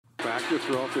Back to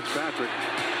throw, Fitzpatrick.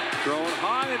 Throwing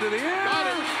high into the air. Got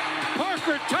it.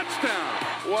 Parker,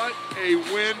 touchdown. What a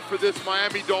win for this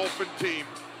Miami Dolphin team.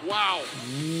 Wow.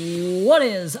 What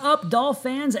is up, Dolph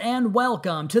fans, and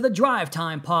welcome to the Drive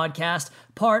Time Podcast,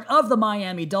 part of the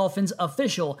Miami Dolphins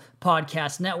official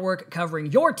podcast network covering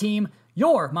your team,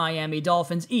 your Miami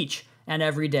Dolphins, each and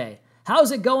every day.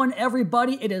 How's it going,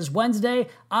 everybody? It is Wednesday.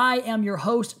 I am your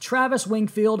host, Travis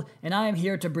Wingfield, and I am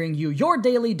here to bring you your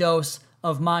daily dose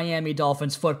of Miami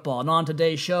Dolphins football. And on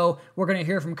today's show, we're going to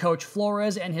hear from Coach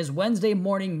Flores and his Wednesday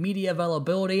morning media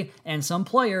availability and some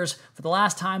players. For the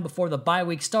last time before the bye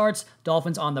week starts,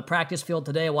 Dolphins on the practice field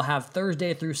today will have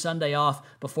Thursday through Sunday off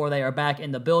before they are back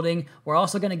in the building. We're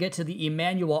also going to get to the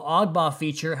Emmanuel Ogbah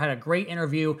feature. Had a great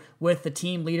interview with the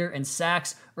team leader in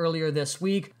sacks earlier this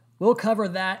week. We'll cover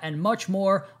that and much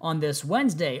more on this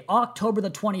Wednesday, October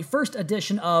the 21st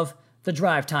edition of the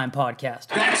Drive Time Podcast.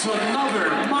 That's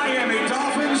another Miami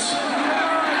Dolphins.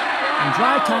 And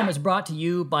Drive Time is brought to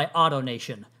you by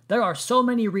AutoNation. There are so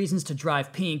many reasons to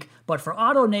drive pink, but for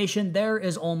AutoNation, there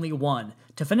is only one: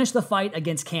 to finish the fight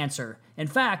against cancer. In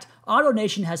fact,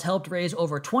 AutoNation has helped raise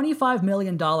over $25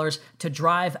 million to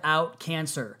drive out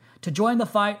cancer. To join the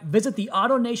fight, visit the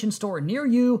AutoNation store near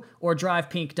you or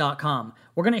drivepink.com.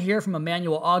 We're going to hear from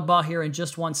Emmanuel Ogbah here in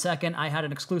just 1 second. I had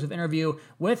an exclusive interview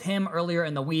with him earlier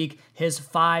in the week. His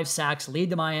 5 sacks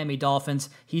lead the Miami Dolphins.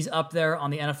 He's up there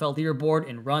on the NFL leaderboard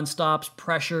in run stops,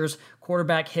 pressures,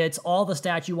 quarterback hits, all the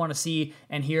stats you want to see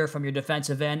and hear from your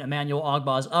defensive end. Emmanuel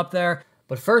Ogbah is up there.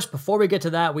 But first, before we get to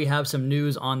that, we have some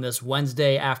news on this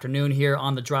Wednesday afternoon here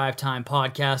on the Drive Time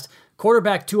Podcast.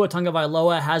 Quarterback Tua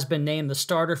Tagovailoa has been named the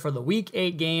starter for the Week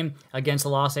 8 game against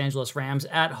the Los Angeles Rams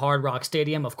at Hard Rock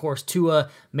Stadium. Of course, Tua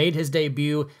made his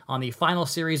debut on the final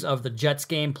series of the Jets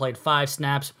game, played 5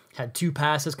 snaps, had 2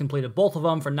 passes, completed both of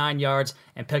them for 9 yards,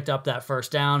 and picked up that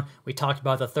first down. We talked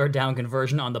about the third down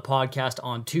conversion on the podcast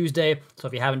on Tuesday, so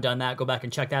if you haven't done that, go back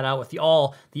and check that out with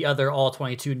the other all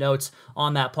 22 notes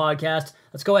on that podcast.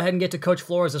 Let's go ahead and get to Coach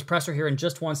Flores' presser here in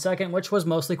just 1 second, which was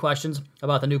mostly questions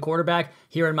about the new quarterback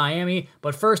here in Miami.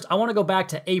 But first, I want to go back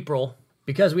to April,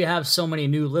 because we have so many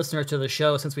new listeners to the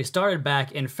show since we started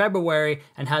back in February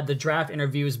and had the draft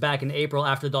interviews back in April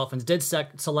after the Dolphins did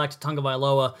select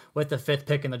Tagovailoa with the 5th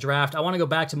pick in the draft. I want to go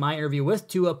back to my interview with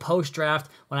Tua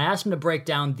post-draft when I asked him to break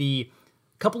down the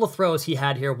couple of throws he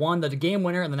had here. One, the game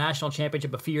winner in the national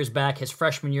championship a few years back, his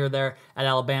freshman year there at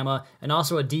Alabama, and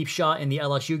also a deep shot in the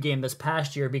LSU game this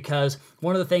past year, because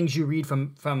one of the things you read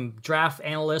from draft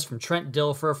analysts, from Trent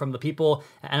Dilfer, from the people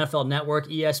at NFL Network,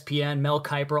 ESPN, Mel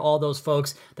Kiper, all those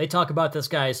folks, they talk about this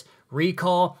guy's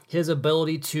recall, his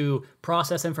ability to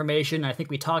process information. I think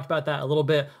we talked about that a little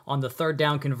bit on the third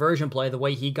down conversion play, the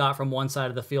way he got from one side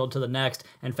of the field to the next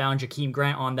and found Jakeem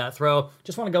Grant on that throw.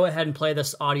 Just want to go ahead and play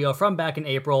this audio from back in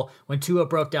April when Tua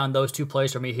broke down those 2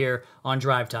 plays for me here on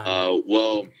Drive Time.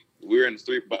 Well, we were in a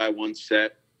 3-by-1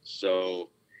 set, so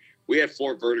we had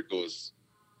 4 verticals.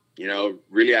 You know,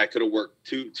 really, I could have worked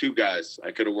two guys.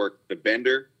 I could have worked the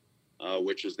bender,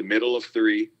 which was the middle of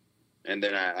 3. And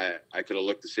then I could have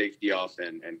looked the safety off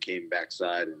and came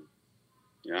backside. And,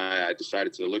 you know, I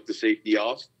decided to look the safety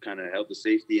off, kind of held the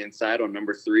safety inside on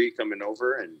number 3 coming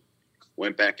over and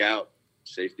went back out.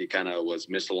 Safety kind of was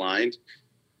misaligned.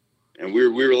 And we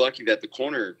were lucky that the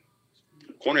corner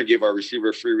gave our receiver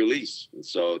a free release. And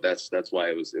so that's why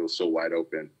it was so wide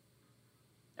open.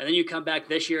 And then you come back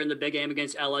this year in the big game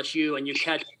against LSU and you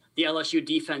catch the LSU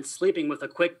defense sleeping with a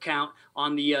quick count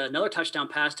on the another touchdown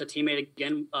pass to teammate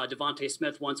again, Devontae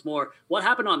Smith once more. What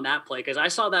happened on that play? Because I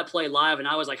saw that play live and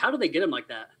I was like, how did they get him like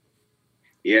that?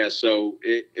 Yeah, so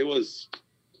it was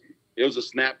a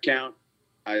snap count.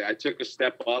 I took a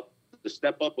step up. The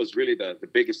step up was really the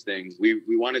biggest thing. We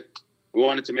wanted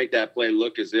to make that play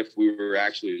look as if we were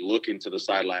actually looking to the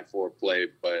sideline for a play,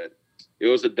 but it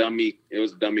was a dummy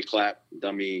clap,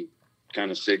 dummy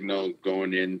kind of signal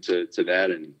going into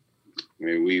that. And I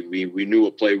mean, we knew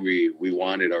a play we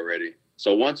wanted already.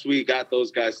 So once we got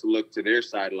those guys to look to their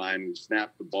sideline, we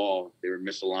snapped the ball. They were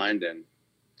misaligned, and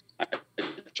I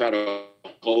tried to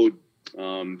hold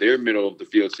their middle of the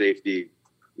field safety,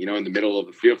 you know, in the middle of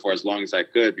the field for as long as I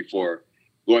could before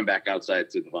going back outside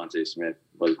to Devontae Smith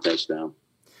for the touchdown.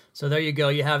 So there you go.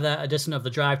 You have that edition of the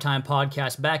Drive Time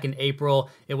Podcast back in April.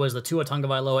 It was the Tua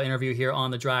Tagovailoa interview here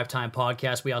on the Drive Time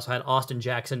Podcast. We also had Austin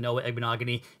Jackson, Noah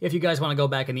Igbinoghene. If you guys want to go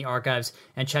back in the archives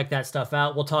and check that stuff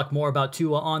out, we'll talk more about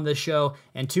Tua on this show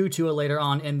and Tua later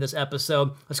on in this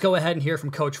episode. Let's go ahead and hear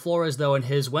from Coach Flores, though, in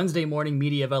his Wednesday morning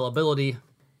media availability.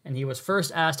 And he was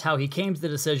first asked how he came to the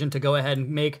decision to go ahead and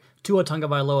make Tua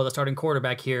Tagovailoa the starting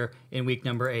quarterback here in week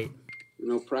number 8.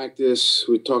 Practice,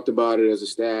 we talked about it as a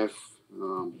staff.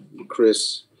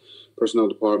 Chris, personnel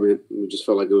department. We just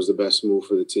felt like it was the best move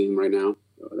for the team right now.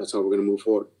 That's how we're going to move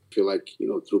forward. I feel like,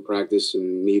 through practice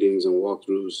and meetings and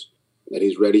walkthroughs that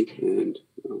he's ready, and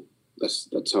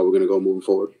that's how we're going to go moving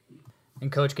forward.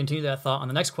 And Coach, continue that thought on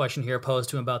the next question here posed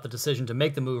to him about the decision to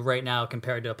make the move right now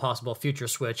compared to a possible future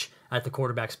switch at the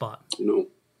quarterback spot.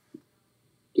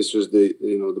 This was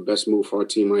the best move for our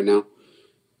team right now.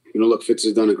 Look, Fitz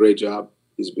has done a great job.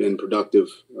 He's been productive.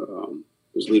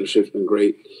 His leadership's been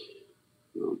great.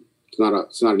 It's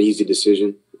not an easy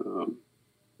decision,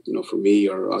 for me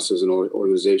or us as an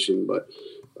organization, but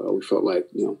we felt like,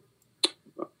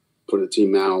 for the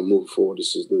team now, moving forward,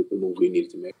 this is the move we needed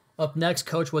to make. Up next,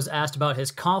 Coach was asked about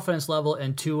his confidence level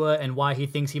in Tua and why he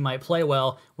thinks he might play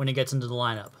well when he gets into the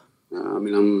lineup.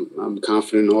 I'm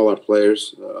confident in all our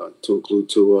players, to include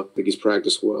Tua. I think he's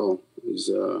practiced well.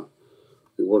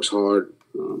 He works hard,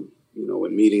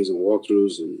 in meetings and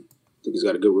walkthroughs, and I think he's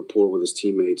got a good rapport with his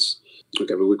teammates.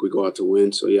 Like every week we go out to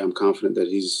win. So yeah, I'm confident that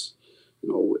he's,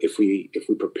 if we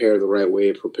prepare the right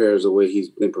way, prepares the way he's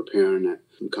been preparing,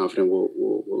 I'm confident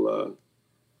we'll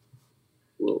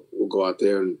go out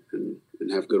there and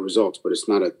have good results. But it's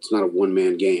not a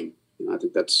one-man game. I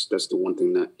think that's the one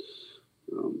thing that.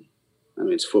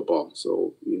 It's football,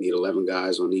 so you need 11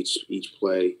 guys on each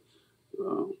play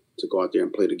to go out there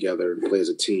and play together and play as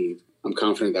a team. I'm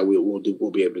confident that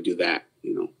we'll be able to do that,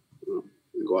 and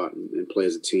go out and play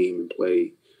as a team and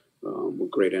play with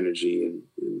great energy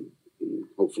and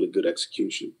hopefully good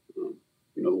execution.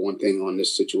 The one thing on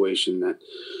this situation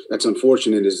that's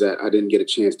unfortunate is that I didn't get a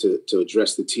chance to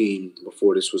address the team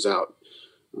before this was out.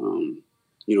 In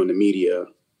the media,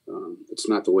 it's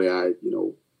not the way I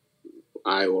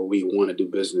or we want to do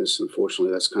business.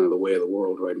 Unfortunately, that's kind of the way of the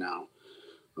world right now.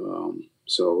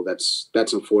 So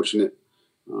that's unfortunate.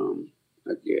 I'm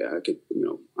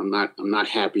not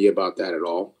happy about that at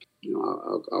all.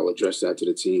 I'll address that to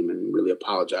the team and really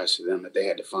apologize to them that they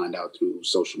had to find out through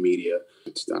social media.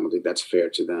 I don't think that's fair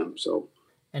to them. So.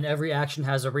 And every action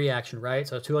has a reaction, right?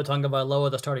 So Tua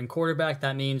Tagovailoa, the starting quarterback,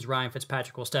 that means Ryan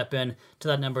Fitzpatrick will step in to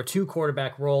that number 2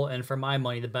 quarterback role, and for my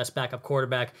money, the best backup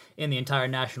quarterback in the entire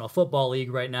National Football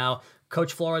League right now.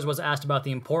 Coach Flores was asked about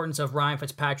the importance of Ryan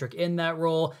Fitzpatrick in that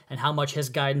role and how much his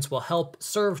guidance will help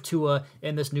serve Tua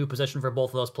in this new position for both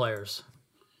of those players.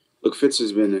 Look, Fitz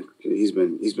he's been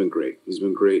great. He's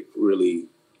been great really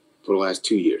for the last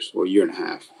 2 years or a year and a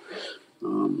half.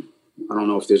 I don't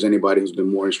know if there's anybody who's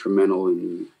been more instrumental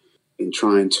in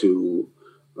trying to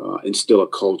instill a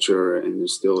culture and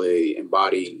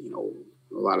embody,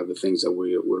 a lot of the things that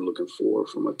we're looking for,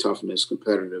 from a toughness,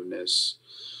 competitiveness,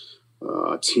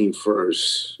 team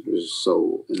first.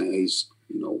 So, and he's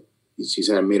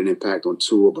made an impact on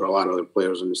Tua, but a lot of other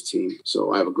players on this team.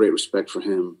 So I have a great respect for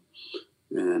him,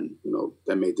 and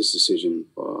that made this decision,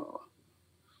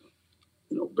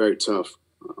 very tough.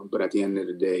 But at the end of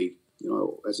the day,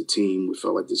 as a team, we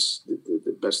felt like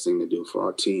the best thing to do for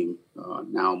our team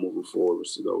now moving forward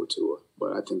was to go with Tua.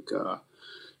 But I think,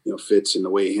 Fitz and the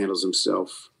way he handles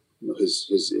himself,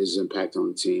 his impact on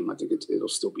the team, I think it'll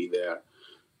still be there.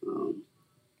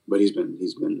 But he's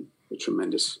been a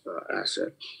tremendous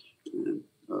asset and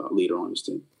leader on his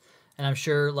team. And I'm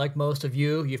sure, like most of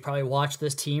you, you've probably watched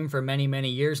this team for many, many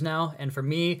years now. And for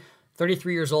me,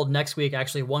 33 years old next week,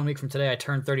 actually 1 week from today, I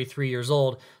turned 33 years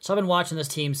old. So I've been watching this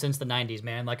team since the 90s,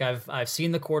 man. Like I've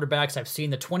seen the quarterbacks. I've seen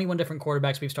the 21 different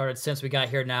quarterbacks we've started since we got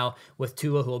here now with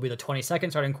Tua, who will be the 22nd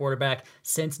starting quarterback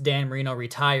since Dan Marino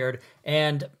retired.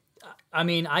 And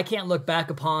I can't look back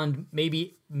upon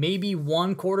maybe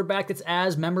one quarterback that's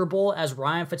as memorable as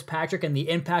Ryan Fitzpatrick and the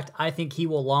impact I think he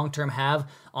will long-term have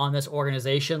on this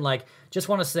organization. Like, just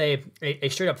want to say a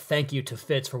straight-up thank you to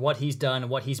Fitz for what he's done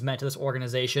and what he's meant to this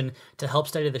organization, to help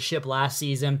steady the ship last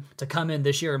season, to come in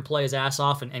this year and play his ass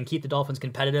off and keep the Dolphins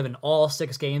competitive in all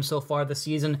 6 games so far this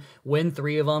season, win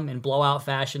 3 of them in blowout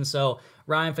fashion. So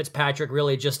Ryan Fitzpatrick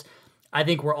really just... I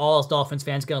think we're all, as Dolphins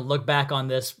fans, going to look back on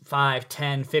this 5,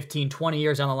 10, 15, 20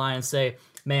 years down the line and say,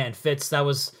 man, Fitz, that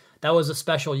was a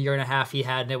special year and a half he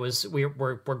had, and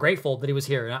we're grateful that he was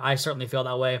here. And I certainly feel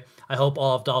that way. I hope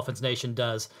all of Dolphins Nation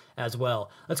does as well.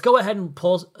 Let's go ahead and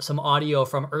pull some audio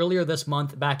from earlier this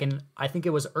month, back in, I think it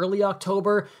was early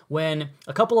October, when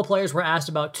a couple of players were asked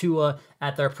about Tua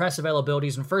at their press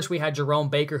availabilities. And first we had Jerome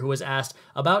Baker, who was asked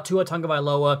about Tua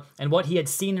Tagovailoa and what he had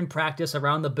seen in practice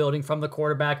around the building from the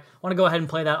quarterback. I want to go ahead and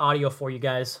play that audio for you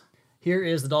guys. Here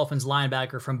is the Dolphins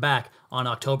linebacker from back on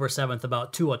October 7th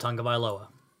about Tua Tagovailoa.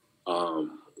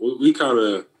 We kind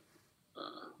of,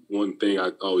 one thing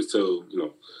I always tell,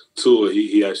 Tua,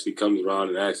 he actually comes around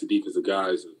and asks the defensive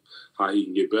guys how he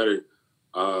can get better.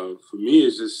 For me,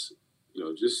 it's just,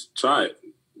 just try it.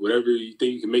 whatever you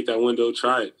think you can make that window,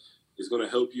 try it. It's going to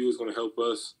help you. It's going to help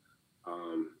us.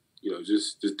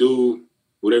 Just do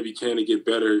whatever you can to get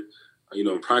better.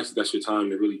 In practice, that's your time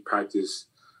to really practice.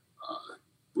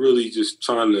 Really just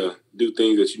trying to do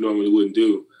things that you normally wouldn't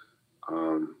do.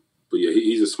 But yeah,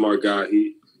 he's a smart guy.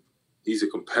 He's a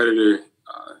competitor.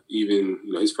 Even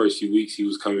his first few weeks, he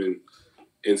was coming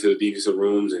into the defensive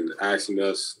rooms and asking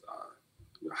us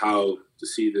how to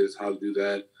see this, how to do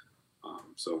that.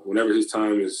 So whenever his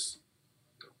time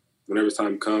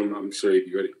comes, I'm sure he'd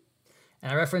be ready.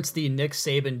 And I referenced the Nick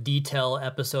Saban detail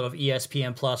episode of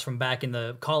ESPN Plus from back in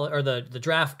the the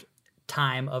draft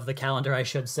time of the calendar, I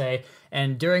should say.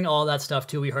 And during all that stuff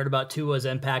too, we heard about Tua's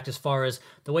impact as far as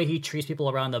the way he treats people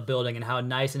around the building and how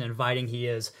nice and inviting he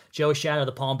is. Joe Shadow of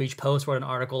the Palm Beach Post wrote an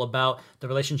article about the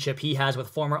relationship he has with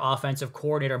former offensive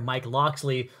coordinator Mike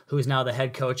Locksley, who's now the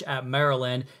head coach at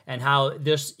Maryland, and how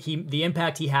the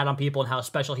impact he had on people and how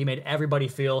special he made everybody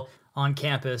feel on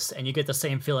campus. And you get the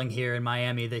same feeling here in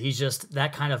Miami, that he's just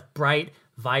that kind of bright,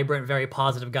 vibrant, very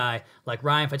positive guy. Like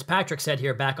Ryan Fitzpatrick said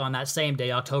here back on that same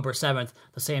day, October 7th,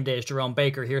 the same day as Jerome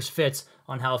Baker. Here's Fitz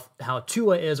on how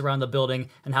Tua is around the building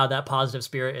and how that positive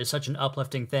spirit is such an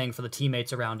uplifting thing for the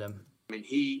teammates around him. I mean,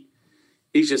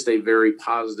 he's just a very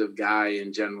positive guy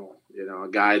in general, a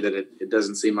guy that it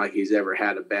doesn't seem like he's ever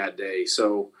had a bad day.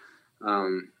 So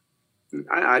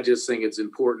I just think it's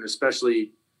important,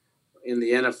 especially in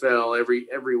the NFL,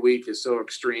 every week is so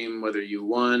extreme, whether you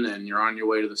won and you're on your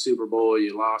way to the Super Bowl,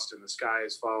 you lost and the sky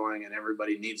is falling and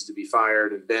everybody needs to be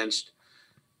fired and benched.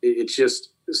 It's just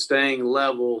staying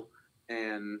level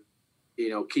and,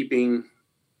 keeping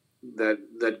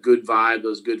that good vibe,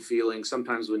 those good feelings.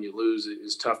 Sometimes when you lose, it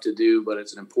is tough to do, but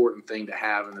it's an important thing to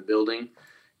have in the building.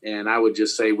 And I would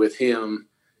just say with him,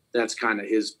 that's kind of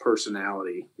his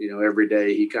personality. Every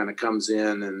day he kind of comes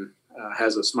in and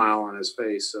has a smile on his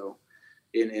face. So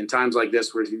in times like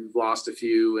this where you've lost a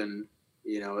few and,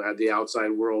 the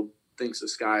outside world thinks the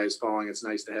sky is falling, it's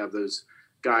nice to have those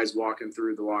guys walking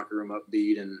through the locker room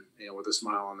upbeat and, with a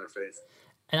smile on their face.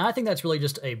 And I think that's really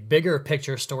just a bigger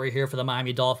picture story here for the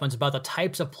Miami Dolphins about the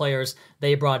types of players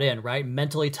they brought in, right?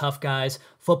 Mentally tough guys.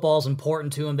 Football's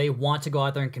important to them. They want to go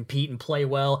out there and compete and play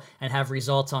well and have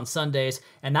results on Sundays.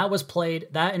 And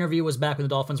that interview was back when the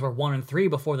Dolphins were 1-3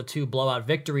 before the 2 blowout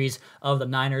victories of the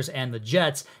Niners and the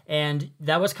Jets. And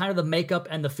that was kind of the makeup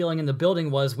and the feeling in the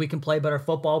building was we can play better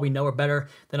football. We know we're better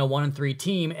than a 1-3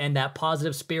 team. And that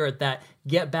positive spirit, that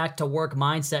get back to work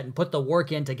mindset and put the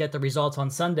work in to get the results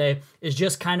on Sunday is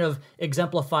just kind of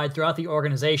exemplified throughout the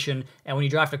organization. And when you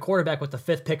draft a quarterback with the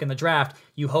 5th pick in the draft,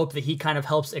 you hope that he kind of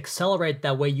helps accelerate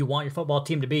that way you want your football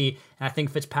team to be. And I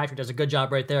think Fitzpatrick does a good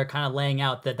job right there, kind of laying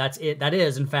out that that's it. That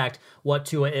is, in fact, what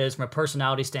Tua is from a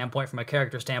personality standpoint, from a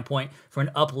character standpoint, for an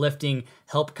uplifting,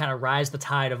 help kind of rise the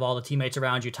tide of all the teammates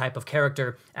around you type of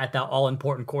character at that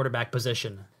all-important quarterback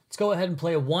position. Let's go ahead and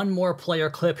play one more player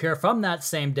clip here from that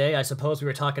same day. I suppose we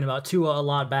were talking about Tua a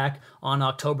lot back on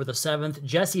October the 7th.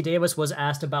 Jesse Davis was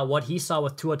asked about what he saw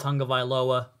with Tua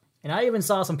Tagovailoa. And I even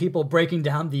saw some people breaking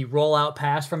down the rollout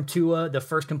pass from Tua, the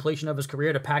first completion of his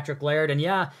career to Patrick Laird. And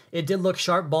yeah, it did look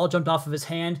sharp. Ball jumped off of his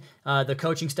hand. The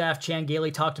coaching staff, Chan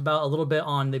Gailey, talked about a little bit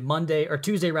on the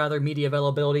Tuesday media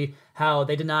availability, how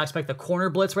they did not expect the corner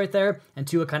blitz right there. And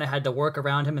Tua kind of had to work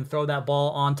around him and throw that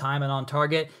ball on time and on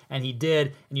target. And he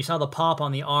did. And you saw the pop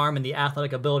on the arm and the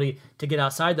athletic ability to get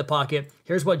outside the pocket.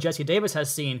 Here's what Jesse Davis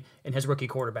has seen in his rookie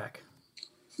quarterback.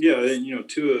 Yeah, and,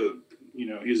 Tua,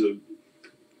 he's a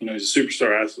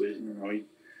superstar athlete.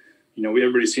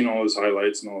 Everybody's seen all his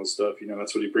highlights and all his stuff.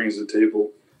 That's what he brings to the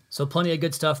table. So plenty of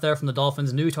good stuff there from the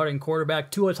Dolphins' new starting quarterback,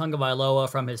 Tua Tagovailoa,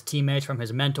 from his teammates, from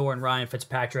his mentor, and Ryan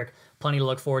Fitzpatrick. Plenty to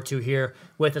look forward to here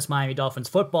with this Miami Dolphins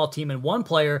football team, and one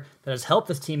player that has helped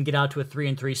this team get out to a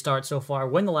 3-3 start so far,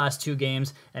 win the last 2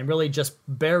 games, and really just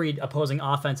buried opposing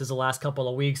offenses the last couple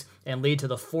of weeks and lead to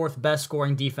the 4th best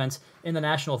scoring defense in the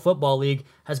National Football League,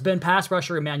 has been pass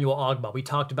rusher Emmanuel Ogbah. We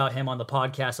talked about him on the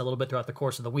podcast a little bit throughout the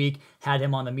course of the week, had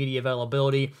him on the media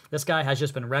availability. This guy has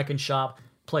just been wrecking shop.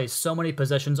 Plays so many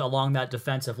positions along that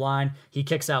defensive line. He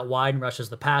kicks out wide and rushes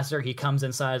the passer. He comes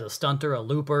inside as a stunter, a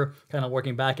looper, kind of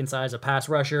working back inside as a pass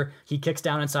rusher. He kicks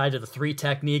down inside to the 3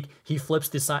 technique. He flips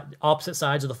the opposite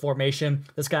sides of the formation.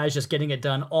 This guy is just getting it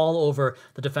done all over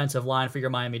the defensive line for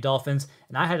your Miami Dolphins.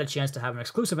 And I had a chance to have an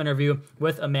exclusive interview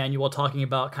with Emmanuel talking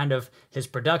about kind of his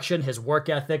production, his work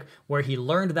ethic, where he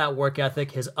learned that work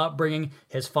ethic, his upbringing,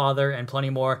 his father, and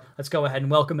plenty more. Let's go ahead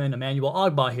and welcome in Emmanuel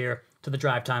Ogbah here to the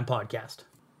Drive Time Podcast.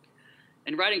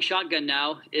 And riding shotgun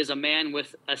now is a man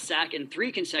with a sack in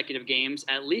 3 consecutive games,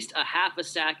 at least a half a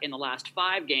sack in the last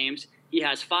 5 games. He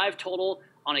has 5 total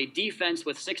on a defense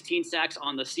with 16 sacks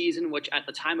on the season, which at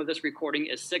the time of this recording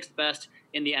is 6th best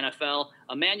in the NFL.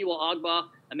 Emmanuel Ogbah.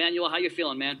 Emmanuel, how you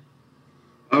feeling, man?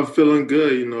 I'm feeling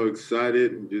good,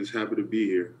 excited and just happy to be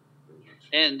here.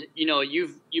 And,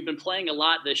 you've been playing a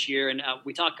lot this year, and I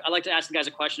like to ask the guys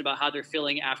a question about how they're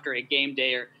feeling after a game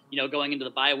day or, going into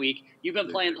the bye week. You've been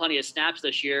playing plenty of snaps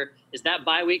this year. Is that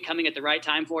bye week coming at the right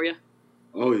time for you?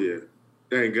 Oh, yeah.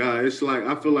 Thank God. It's like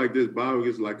I feel like this bye week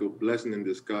is like a blessing in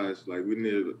disguise. Like we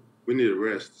need a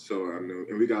rest. So I know,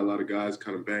 and we got a lot of guys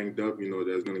kind of banged up,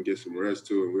 that's going to get some rest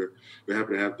too, and we're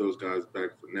happy to have those guys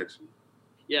back for next week.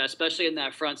 Yeah, especially in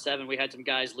that front seven, we had some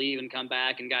guys leave and come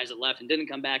back, and guys that left and didn't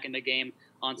come back in the game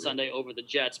on Sunday over the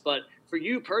Jets. But for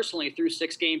you personally, through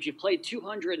 6 games, you've played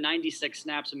 296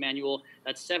 snaps, Emmanuel.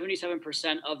 That's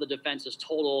 77% of the defense's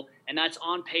total, and that's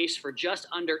on pace for just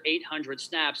under 800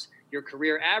 snaps. Your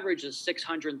career average is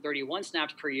 631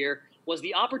 snaps per year. Was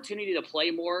the opportunity to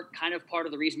play more kind of part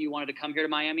of the reason you wanted to come here to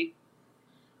Miami?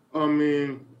 I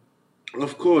mean,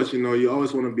 of course, you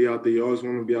always want to be out there. You always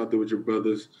want to be out there with your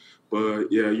brothers.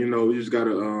 But, yeah, you just got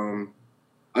to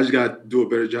I just got to do a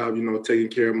better job, taking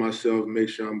care of myself, make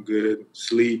sure I'm good,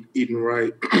 sleep, eating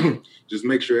right, just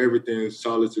make sure everything is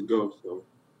solid to go. So.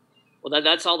 Well,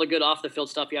 that's all the good off-the-field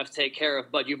stuff you have to take care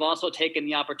of. But you've also taken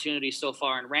the opportunity so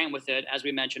far and ran with it. As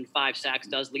we mentioned, 5 sacks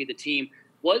does lead the team.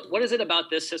 What is it about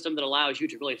this system that allows you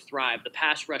to really thrive, the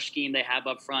pass rush scheme they have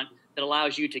up front that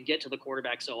allows you to get to the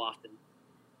quarterback so often?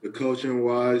 The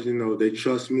coaching-wise, they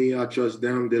trust me. I trust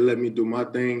them. They let me do my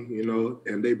thing,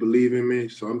 and they believe in me.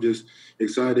 So I'm just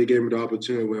excited they gave me the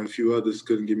opportunity when a few others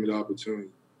couldn't give me the opportunity.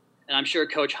 And I'm sure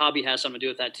Coach Hobby has something to do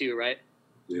with that too, right?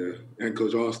 Yeah, and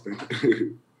Coach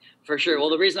Austin. For sure. Well,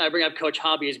 the reason I bring up Coach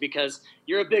Hobby is because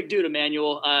you're a big dude,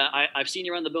 Emmanuel. I've seen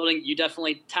you around the building. You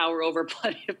definitely tower over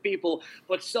plenty of people,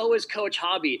 but so is Coach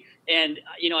Hobby. And,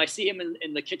 I see him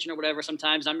in the kitchen or whatever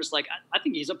sometimes. I'm just like, I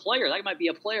think he's a player. That might be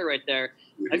a player right there.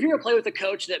 Yeah. Have you ever played with a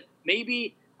coach that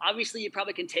maybe, obviously you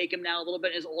probably can take him now a little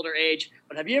bit in his older age,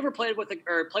 but have you ever played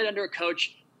played under a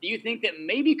coach do you think that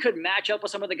maybe could match up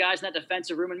with some of the guys in that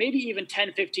defensive room and maybe even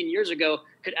 10, 15 years ago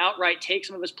could outright take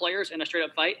some of his players in a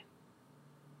straight-up fight?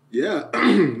 Yeah.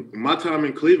 My time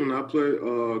in Cleveland, I played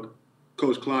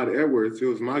Coach Clyde Edwards. He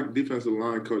was my defensive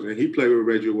line coach, and he played with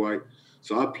Reggie White.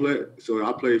 So I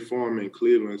played for him in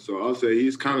Cleveland. So I'll say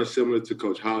he's kind of similar to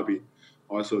Coach Hobby.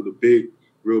 Also, the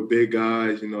real big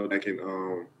guys, that can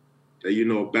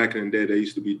that back in the day they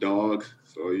used to be dogs.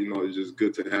 So it's just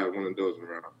good to have one of those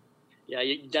around. Yeah,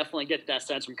 you definitely get that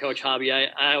sense from Coach Hobby.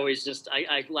 I always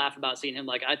I laugh about seeing him.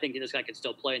 Like, I think this guy could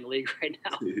still play in the league right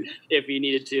now if he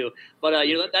needed to. But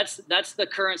that's the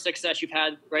current success you've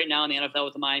had right now in the NFL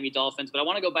with the Miami Dolphins. But I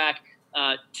want to go back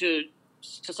to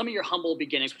some of your humble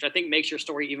beginnings, which I think makes your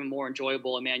story even more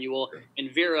enjoyable, Emmanuel. And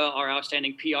Vera, our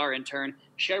outstanding PR intern,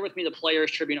 shared with me the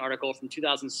Players Tribune article from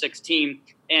 2016.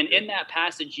 And in that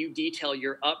passage, you detail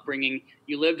your upbringing.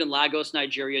 You lived in Lagos,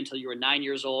 Nigeria until you were 9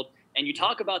 years old. And you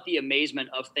talk about the amazement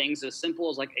of things as simple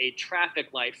as like a traffic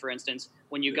light, for instance,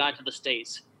 when you got to the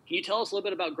States. Can you tell us a little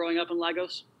bit about growing up in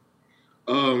Lagos?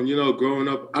 Growing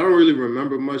up, I don't really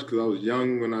remember much because I was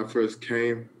young when I first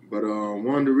came. But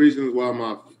one of the reasons why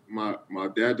my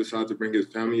dad decided to bring his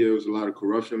family here was a lot of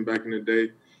corruption back in the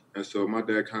day. And so my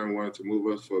dad kind of wanted to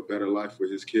move us for a better life for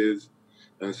his kids.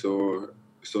 And so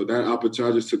that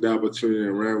opportunity, I just took the opportunity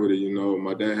and ran with it.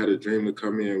 My dad had a dream to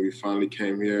come here, and we finally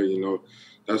came here.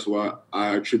 That's why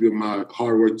I attribute my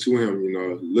hard work to him.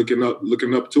 Looking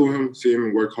up to him, seeing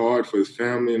him work hard for his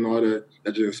family and all that.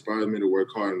 That just inspired me to work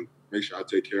hard and make sure I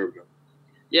take care of them.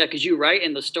 Yeah, because you write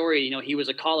in the story, he was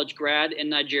a college grad in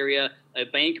Nigeria, a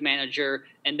bank manager,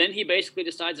 and then he basically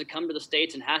decides to come to the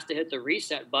States and has to hit the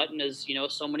reset button, as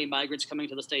so many migrants coming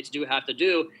to the States do have to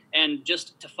do, and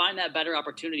just to find that better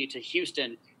opportunity to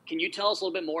Houston. Can you tell us a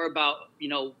little bit more about,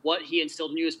 what he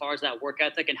instilled in you as far as that work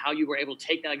ethic and how you were able to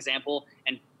take that example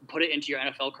and put it into your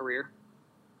NFL career?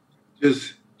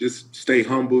 Just stay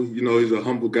humble. He's a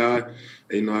humble guy.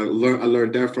 And, I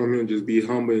learned that from him. Just be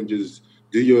humble and just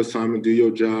do your assignment, do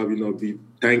your job. Be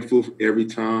thankful every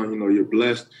time. You're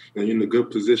blessed. You're in a good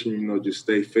position. Just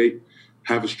stay faith.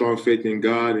 Have a strong faith in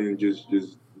God and just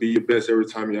be your best every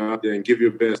time you're out there and give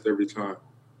your best every time.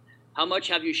 How much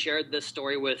have you shared this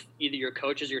story with either your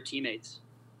coaches or your teammates?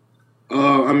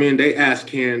 They ask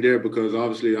here and there because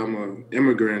obviously I'm an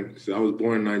immigrant. So I was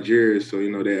born in Nigeria. So,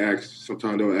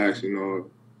 sometimes they'll ask,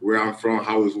 where I'm from,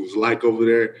 how it was like over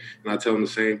there. And I tell them the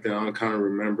same thing. I don't kind of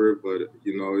remember, but,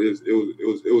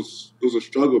 it was a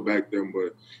struggle back then.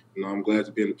 But, I'm glad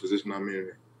to be in the position I'm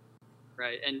in.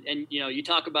 Right. And you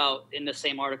talk about in the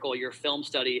same article, your film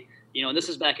study. and this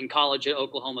is back in college at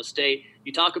Oklahoma State.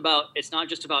 You talk about it's not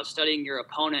just about studying your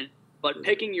opponent, but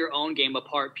picking your own game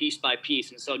apart piece by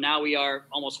piece. And so now we are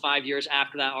almost 5 years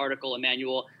after that article,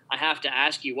 Emmanuel. I have to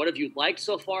ask you, what have you liked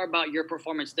so far about your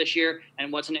performance this year,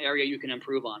 and what's an area you can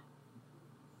improve on?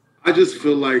 I just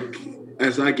feel like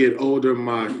as I get older,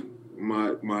 my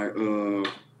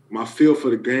feel for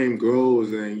the game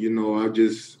grows, and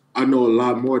I know a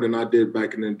lot more than I did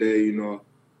back in the day.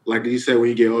 Like you said, when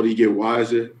you get older, you get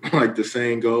wiser, like the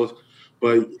saying goes.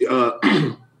 But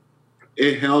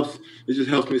it helps. It just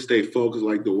helps me stay focused.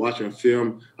 Like the watching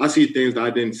film, I see things that I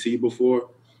didn't see before.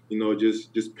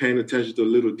 Just paying attention to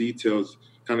little details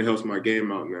kind of helps my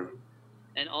game out now.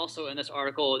 And also in this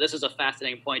article, this is a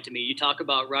fascinating point to me. You talk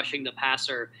about rushing the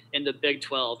passer in the Big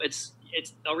 12. It's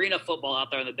arena football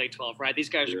out there in the Big 12, right? These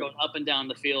guys are going up and down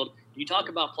the field. You talk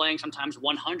about playing sometimes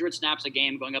 100 snaps a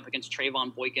game, going up against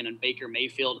Trayvon Boykin and Baker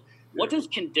Mayfield. What does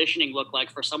conditioning look like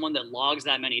for someone that logs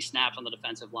that many snaps on the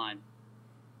defensive line?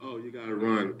 Oh, you got to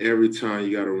run every time.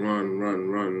 You got to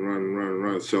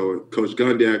run. So Coach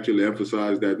Gundy actually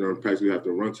emphasized that during practice. We have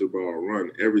to run to the ball,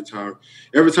 run every time.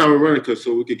 Every time we're running,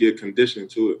 so we could get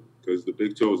conditioned to it. Because the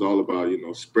Big 12 is all about,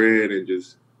 spread and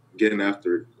just getting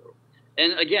after it.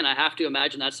 And again, I have to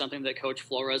imagine that's something that Coach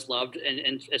Flores loved,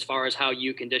 and as far as how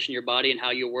you condition your body and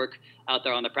how you work out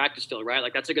there on the practice field, right?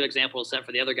 Like that's a good example to set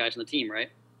for the other guys on the team,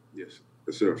 right? Yes,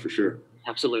 sir, for sure.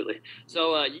 Absolutely.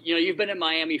 So, you've been in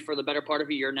Miami for the better part of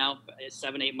a year now,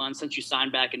 7-8 months since you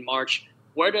signed back in March.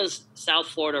 Where does South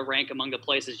Florida rank among the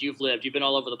places you've lived? You've been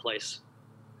all over the place.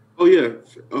 Oh, yeah.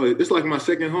 It's like my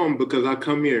second home because I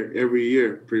come here every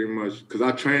year pretty much because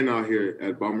I train out here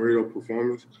at Bommarito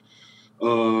Performance.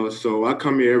 So I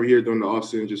come here every year during the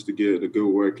offseason just to get a good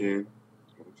work in.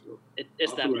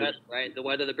 It's that weather, right? The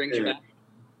weather that brings you back.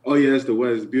 Oh, yeah, it's the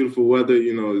weather. It's beautiful weather.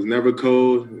 It's never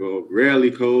cold, rarely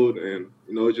cold, and,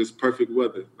 it's just perfect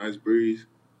weather. Nice breeze,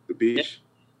 the beach.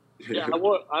 Yeah,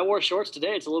 I wore shorts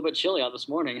today. It's a little bit chilly out this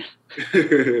morning.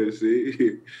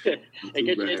 See?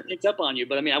 It gets up on you.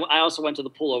 But, I also went to the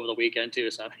pool over the weekend,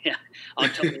 too. So, yeah, I'll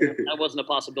tell you, that wasn't a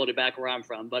possibility back where I'm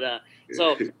from. But,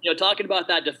 talking about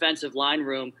that defensive line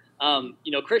room,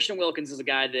 Christian Wilkins is a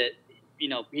guy that,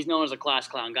 he's known as a class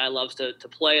clown. Guy loves to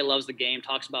play, loves the game,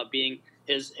 talks about being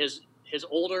his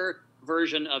older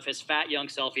version of his fat young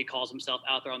self. He calls himself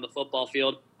out there on the football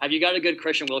field. Have you got a good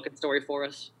Christian Wilkins story for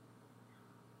us?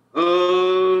 Yeah.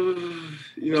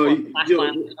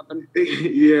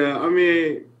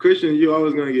 Christian, you're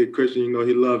always gonna get Christian.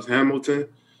 He loves Hamilton.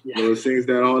 Yeah. Sings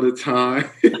that all the time.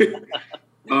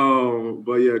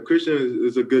 But yeah, Christian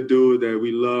is a good dude that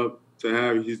we love to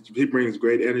have. He brings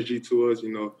great energy to us.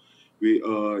 We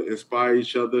inspire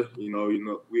each other.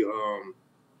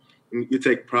 We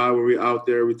take pride when we're out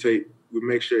there. We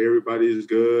make sure everybody is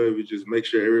good. We just make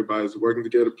sure everybody's working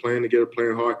together, playing together,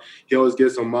 playing hard. He always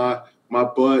gets on my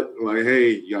butt, like,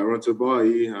 hey, you gotta run to the ball.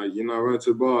 You're not running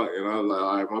to the ball. And I was like,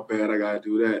 all right, my bad, I gotta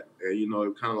do that.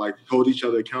 And kind of like hold each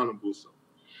other accountable. So.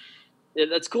 Yeah,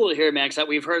 that's cool to hear, man, because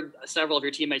we've heard several of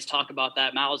your teammates talk about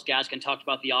that. Myles Gaskin talked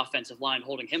about the offensive line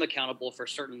holding him accountable for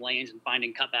certain lanes and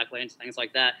finding cutback lanes, things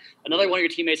like that. Another one of your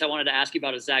teammates I wanted to ask you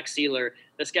about is Zach Sealer.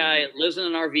 This guy lives in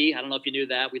an RV. I don't know if you knew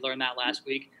that. We learned that last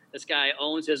week. This guy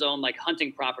owns his own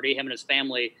hunting property, him and his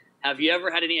family. Have you ever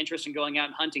had any interest in going out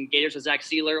and hunting gators with Zach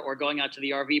Sealer or going out to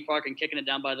the RV park and kicking it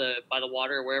down by the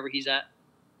water or wherever he's at?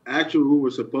 Actually, we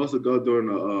were supposed to go during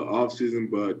the off season,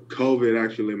 but COVID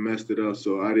actually messed it up,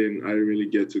 so I didn't really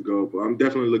get to go. But I'm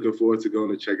definitely looking forward to going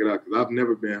to check it out because I've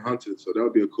never been hunted, so that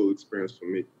would be a cool experience for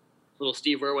me. Little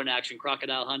Steve Irwin action,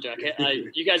 crocodile hunter.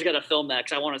 You guys got to film that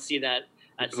because I want to see that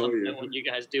at some point when you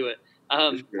guys do it.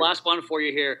 Last one for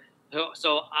you here.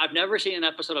 So I've never seen an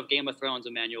episode of Game of Thrones,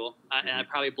 Emmanuel, and it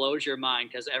probably blows your mind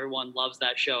because everyone loves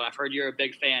that show. I've heard you're a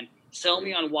big fan. Sell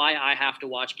me on why I have to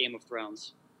watch Game of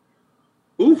Thrones.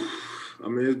 Oof.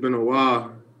 It's been a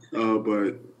while,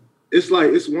 but it's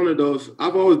one of those.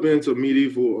 I've always been into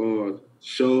medieval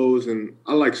shows, and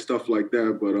I like stuff like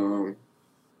that. But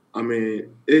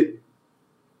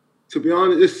to be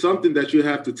honest, it's something that you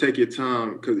have to take your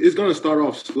time because it's gonna start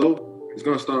off slow. It's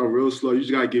gonna start off real slow. You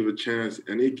just gotta give it a chance,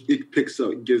 and it picks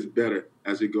up. It gets better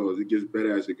as it goes. It gets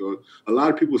better as it goes. A lot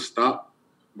of people stop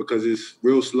because it's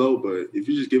real slow, but if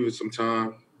you just give it some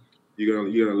time, you're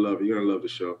gonna love it. You're gonna love the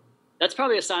show. That's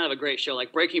probably a sign of a great show.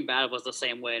 Like Breaking Bad was the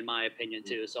same way, in my opinion,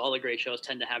 too. So all the great shows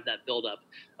tend to have that build-up.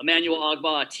 Emmanuel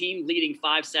Ogbah, a team leading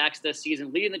 5 sacks this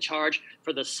season, leading the charge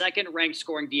for the second-ranked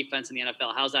scoring defense in the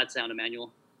NFL. How's that sound,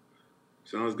 Emmanuel?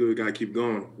 Sounds good. Got to keep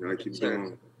going.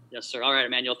 Going. Yes, sir. All right,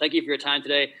 Emmanuel. Thank you for your time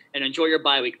today, and enjoy your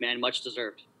bye week, man. Much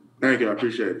deserved. Thank you. I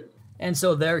appreciate it. And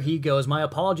so there he goes. My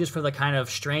apologies for the kind of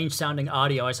strange sounding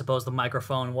audio. I suppose the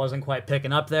microphone wasn't quite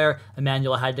picking up there.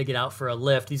 Emmanuel had to get out for a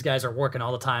lift. These guys are working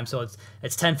all the time, so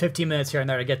it's 10, 15 minutes here and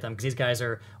there to get them because these guys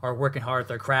are working hard at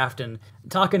their craft. And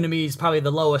talking to me is probably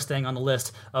the lowest thing on the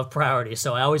list of priorities.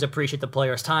 So I always appreciate the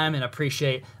players' time and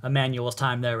appreciate Emmanuel's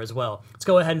time there as well. Let's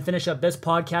go ahead and finish up this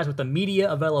podcast with the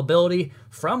media availability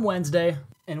from Wednesday.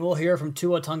 And we'll hear from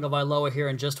Tua Tagovailoa here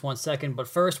in just 1 second. But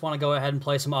first, want to go ahead and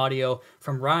play some audio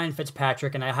from Ryan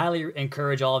Fitzpatrick. And I highly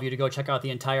encourage all of you to go check out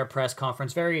the entire press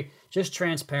conference. Very just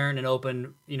transparent and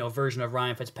open, version of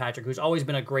Ryan Fitzpatrick, who's always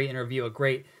been a great interview, a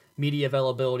great media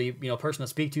availability, person to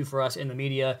speak to for us in the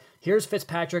media. Here's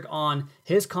Fitzpatrick on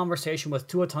his conversation with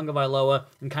Tua Tagovailoa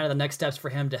and kind of the next steps for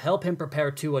him to help him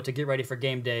prepare Tua to get ready for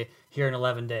game day here in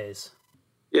 11 days.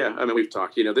 Yeah, I mean, we've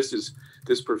talked.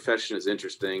 This profession is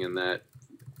interesting in that.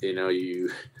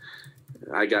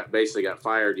 I basically got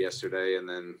fired yesterday, and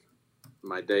then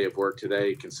my day of work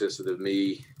today consisted of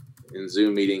me in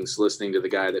Zoom meetings listening to the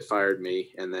guy that fired me,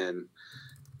 and then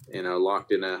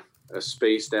locked in a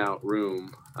spaced out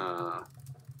room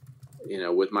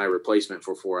with my replacement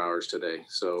for 4 hours today.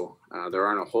 So there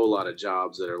aren't a whole lot of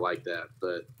jobs that are like that,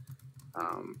 but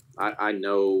I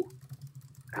know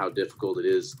how difficult it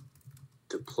is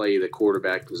to play the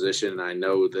quarterback position. I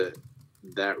know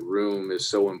that room is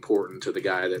so important to the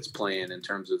guy that's playing in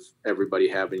terms of everybody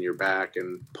having your back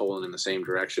and pulling in the same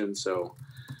direction. So,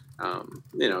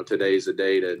 today's the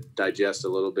day to digest a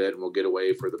little bit, and we'll get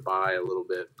away for the bye a little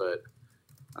bit. But,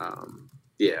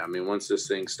 once this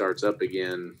thing starts up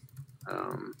again,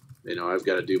 I've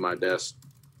got to do my best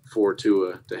for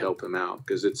Tua to help him out,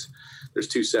 because there's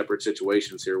two separate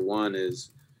situations here. One is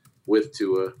with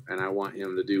Tua, and I want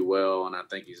him to do well, and I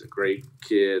think he's a great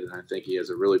kid, and I think he has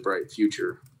a really bright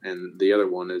future. And the other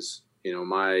one is,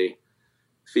 my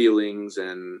feelings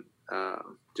and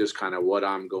just kind of what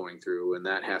I'm going through, and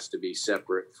that has to be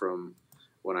separate from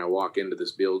when I walk into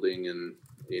this building and,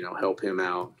 help him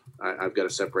out. I've got to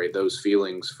separate those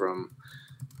feelings from,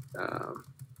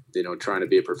 trying to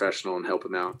be a professional and help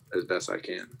him out as best I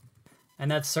can. And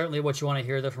that's certainly what you want to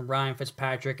hear there from Ryan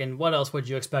Fitzpatrick. And what else would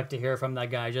you expect to hear from that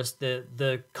guy? Just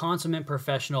the consummate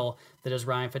professional that is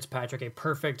Ryan Fitzpatrick, a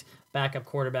perfect backup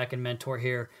quarterback and mentor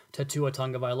here to Tua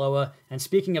Tagovailoa. And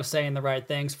speaking of saying the right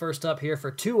things, first up here for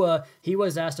Tua, he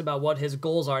was asked about what his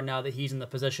goals are now that he's in the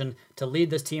position to lead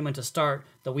this team and to start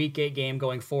the Week 8 game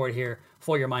going forward here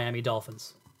for your Miami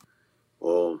Dolphins.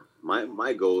 Well,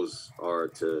 my goals are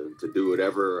to do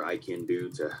whatever I can do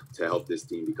to help this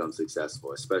team become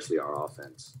successful, especially our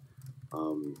offense.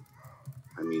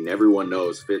 Everyone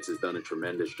knows Fitz has done a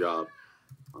tremendous job.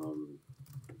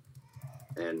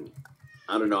 And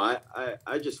I don't know,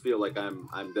 I just feel like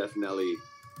I'm definitely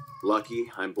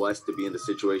lucky. I'm blessed to be in the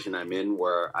situation I'm in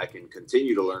where I can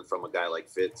continue to learn from a guy like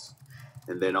Fitz.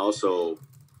 And then also,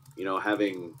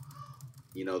 having,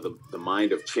 the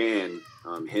mind of Chan,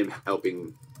 him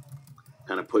helping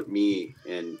kind of put me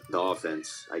in the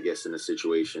offense, I guess, in a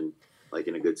situation, like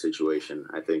in a good situation.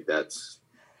 I think that's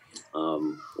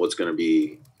what's going to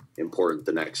be important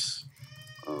the next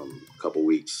couple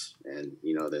weeks and,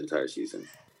 the entire season.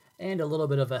 And a little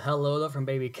bit of a hello though from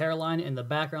baby Caroline in the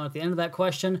background at the end of that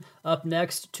question. Up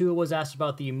next, Tua was asked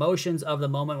about the emotions of the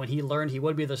moment when he learned he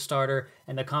would be the starter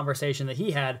and the conversation that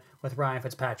he had with Ryan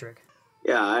Fitzpatrick.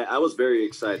 Yeah, I was very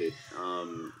excited.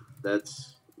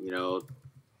 That's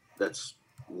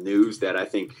news that I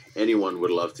think anyone would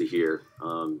love to hear,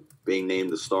 being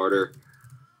named the starter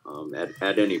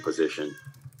at any position.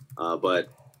 But,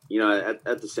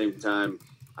 at the same time,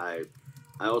 I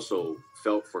also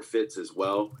felt for Fitz as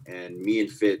well. And me and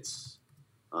Fitz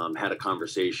had a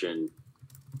conversation,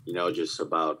 just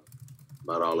about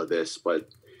all of this. But,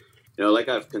 like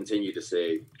I've continued to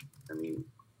say,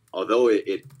 although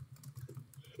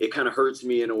it kind of hurts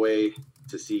me in a way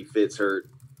to see Fitz hurt,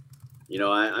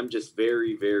 I'm just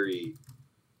very, very,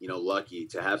 lucky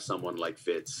to have someone like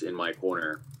Fitz in my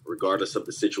corner, regardless of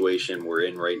the situation we're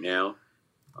in right now.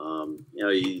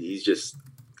 He's just,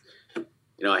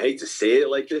 I hate to say it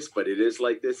like this, but it is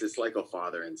like this. It's like a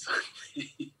father and son.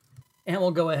 And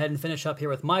we'll go ahead and finish up here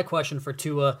with my question for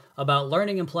Tua about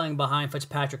learning and playing behind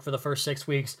Fitzpatrick for the first 6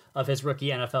 weeks of his rookie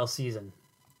NFL season.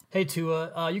 Hey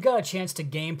Tua, you got a chance to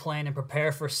game plan and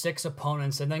prepare for 6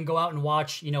 opponents and then go out and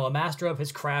watch, a master of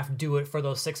his craft do it for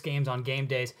those 6 games on game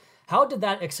days. How did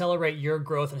that accelerate your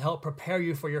growth and help prepare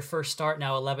you for your first start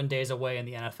now 11 days away in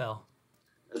the NFL?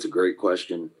 That's a great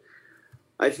question.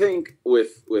 I think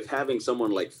with having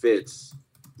someone like Fitz,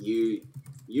 you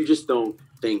just don't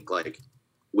think like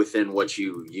within what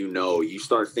you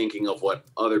start thinking of what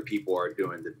other people are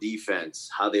doing, the defense,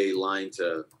 how they line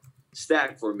to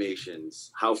stack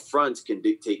formations, how fronts can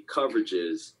dictate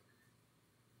coverages.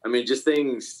 I mean, just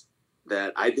things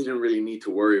that I didn't really need to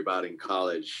worry about in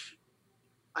college,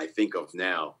 I think of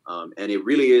now. And it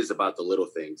really is about the little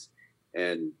things.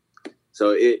 And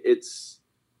so it's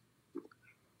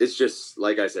just,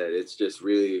 like I said, it's just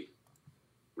really,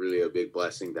 really a big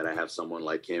blessing that I have someone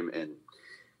like him. And,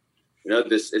 you know,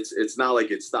 it's not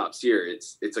like it stops here.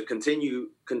 It's a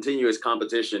continuous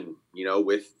competition, you know,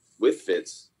 with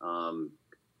Fitz.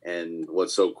 And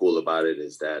what's so cool about it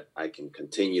is that I can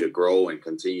continue to grow and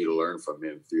continue to learn from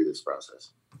him through this process.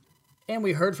 And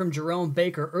we heard from Jerome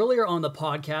Baker earlier on the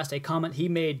podcast, a comment he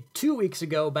made 2 weeks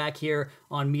ago back here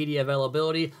on media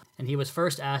availability, and he was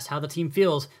first asked how the team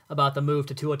feels about the move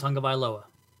to Tua Tagovailoa.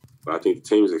 I think the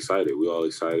team is excited. We're all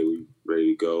excited. We're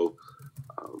ready to go.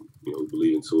 You know, we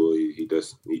believe in Tua. He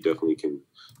definitely can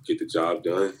get the job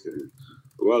done. And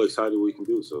we're all excited what we can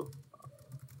do. So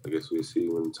I guess we'll see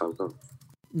when the time comes.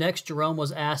 Next, Jerome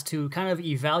was asked to kind of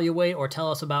evaluate or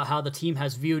tell us about how the team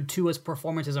has viewed Tua's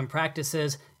performances and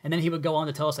practices, and then he would go on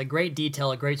to tell us a great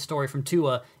story from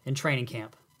Tua in training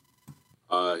camp.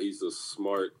 He's a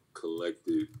smart,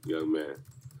 collected young man.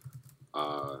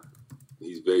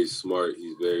 He's very smart.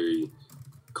 He's very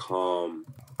calm.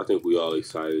 I think we all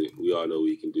excited. We all know what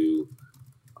he can do.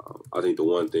 I think the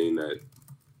one thing that,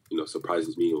 you know,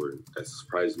 surprises me or that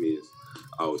surprised me is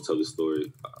I always tell this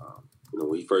story. You know,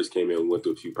 when he first came in, we went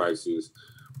through a few practices.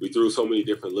 We threw so many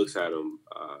different looks at him.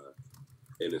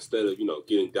 And instead of, you know,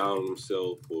 getting down on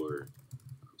himself or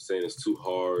saying it's too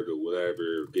hard or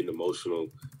whatever, or getting emotional,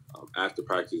 after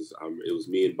practice, it was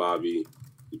me and Bobby.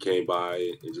 He came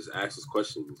by and just asked us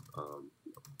questions,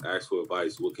 asked for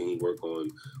advice. What can he work on?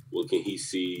 What can he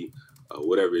see?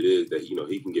 Whatever it is that, you know,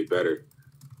 he can get better.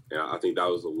 And I think that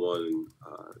was the one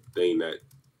thing that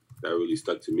really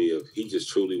stuck to me. Of he just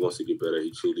truly wants to get better.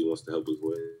 He truly wants to help us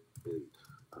win. And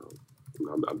you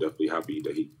know, I'm definitely happy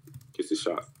that he gets a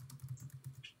shot.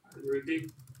 Ruthie?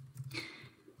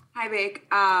 Hi, Bake.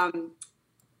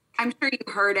 I'm sure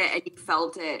you heard it and you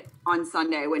felt it on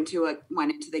Sunday when Tua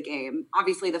went into the game.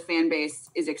 Obviously, the fan base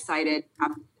is excited to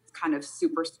have this kind of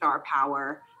superstar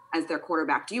power as their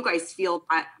quarterback. Do you guys feel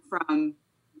that from,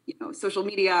 you know, social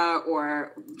media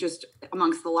or just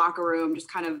amongst the locker room,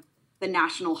 just kind of the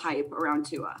national hype around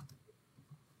Tua?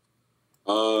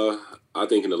 I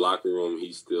think in the locker room,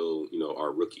 he's still, you know,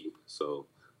 our rookie. So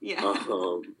yeah,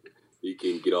 he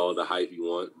can get all the hype he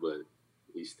wants, but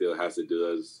he still has to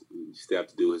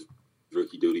do his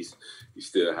rookie duties. You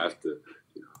still have to,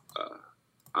 you know,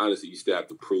 honestly, you still have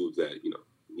to prove that, you know,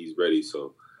 he's ready.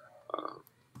 So,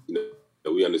 you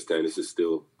know, we understand this is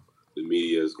still, the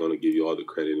media is going to give you all the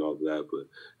credit and all of that,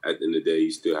 but at the end of the day,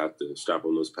 you still have to strap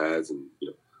on those pads and, you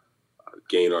know,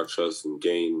 gain our trust and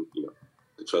gain, you know,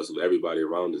 the trust of everybody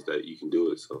around us that you can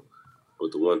do it. So,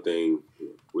 but the one thing, you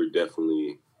know, we're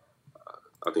definitely,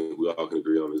 I think we all can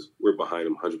agree on is we're behind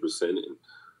him 100%, and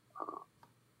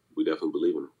we definitely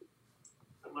believe in him.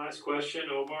 Last question,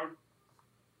 Omar.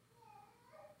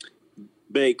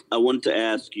 Bake, I wanted to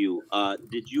ask you,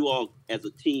 did you all as a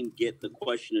team get the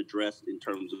question addressed in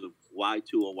terms of why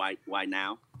Tua, why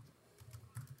now?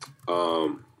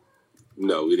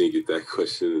 No, we didn't get that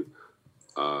question.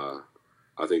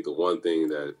 I think the one thing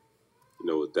that, you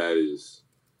know, with that is,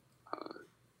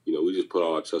 you know, we just put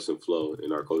all our trust and flow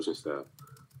in our coaching staff.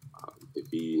 If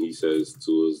he says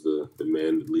Tua's the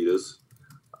man to lead us,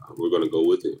 we're going to go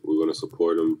with it. We're going to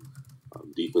support him.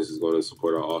 Defense is going to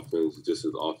support our offense. Just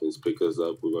as offense pick us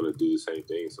up, we're going to do the same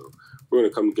thing. So we're going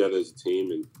to come together as a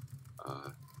team and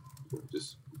you know,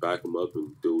 just back them up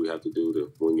and do what we have to do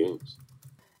to win games.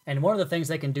 And one of the things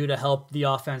they can do to help the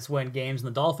offense win games and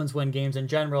the Dolphins win games in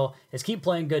general is keep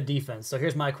playing good defense. So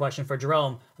here's my question for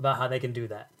Jerome about how they can do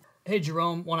that. Hey,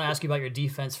 Jerome, want to ask you about your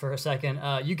defense for a second.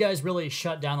 You guys really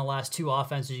shut down the last two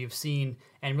offenses you've seen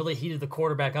and really heated the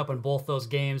quarterback up in both those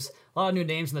games. A lot of new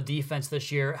names in the defense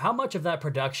this year. How much of that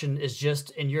production is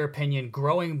just, in your opinion,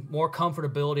 growing more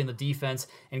comfortability in the defense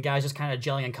and guys just kind of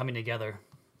gelling and coming together?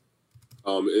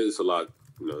 It's a lot.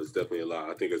 You know, it's definitely a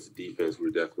lot. I think as a defense, we're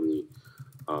definitely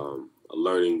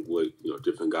learning what, you know,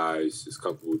 different guys is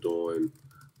comfortable doing.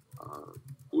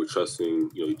 We're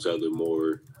trusting, you know, each other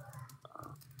more.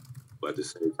 But at the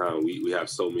same time, we have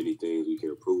so many things we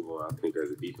can improve on. I think as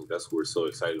a defense, that's what we're so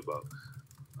excited about.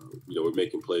 You know, we're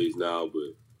making plays now,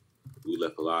 but we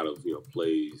left a lot of, you know,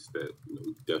 plays that, you know,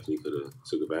 we definitely could have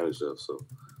took advantage of. So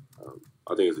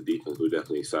I think as a defense, we're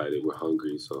definitely excited. We're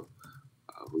hungry. So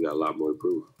we got a lot more to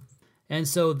prove. And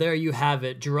so there you have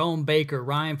it. Jerome Baker,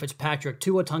 Ryan Fitzpatrick,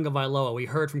 Tua Tagovailoa. We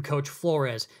heard from Coach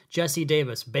Flores, Jesse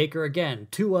Davis, Baker again,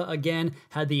 Tua again,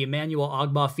 had the Emmanuel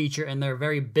Ogbah feature in their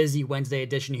very busy Wednesday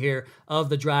edition here of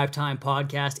the Drive Time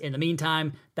podcast. In the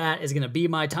meantime, that is going to be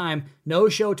my time. No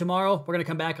show tomorrow. We're going to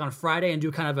come back on Friday and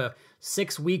do kind of a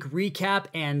 6-week recap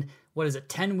and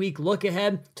 10-week look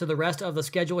ahead to the rest of the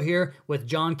schedule here with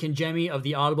John Kingemi of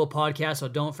the Audible podcast. So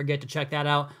don't forget to check that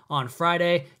out on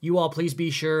Friday. You all please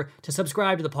be sure to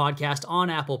subscribe to the podcast on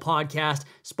Apple Podcast,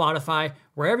 Spotify,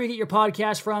 wherever you get your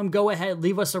podcast from. Go ahead,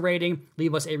 leave us a rating,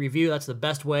 leave us a review. That's the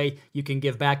best way you can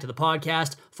give back to the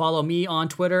podcast. Follow me on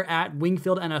Twitter at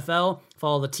Wingfield NFL.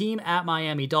 Follow the team at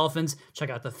Miami Dolphins. Check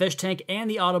out the Fish Tank and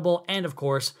the Audible, and of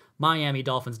course,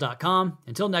 MiamiDolphins.com.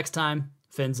 Until next time,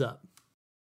 fins up.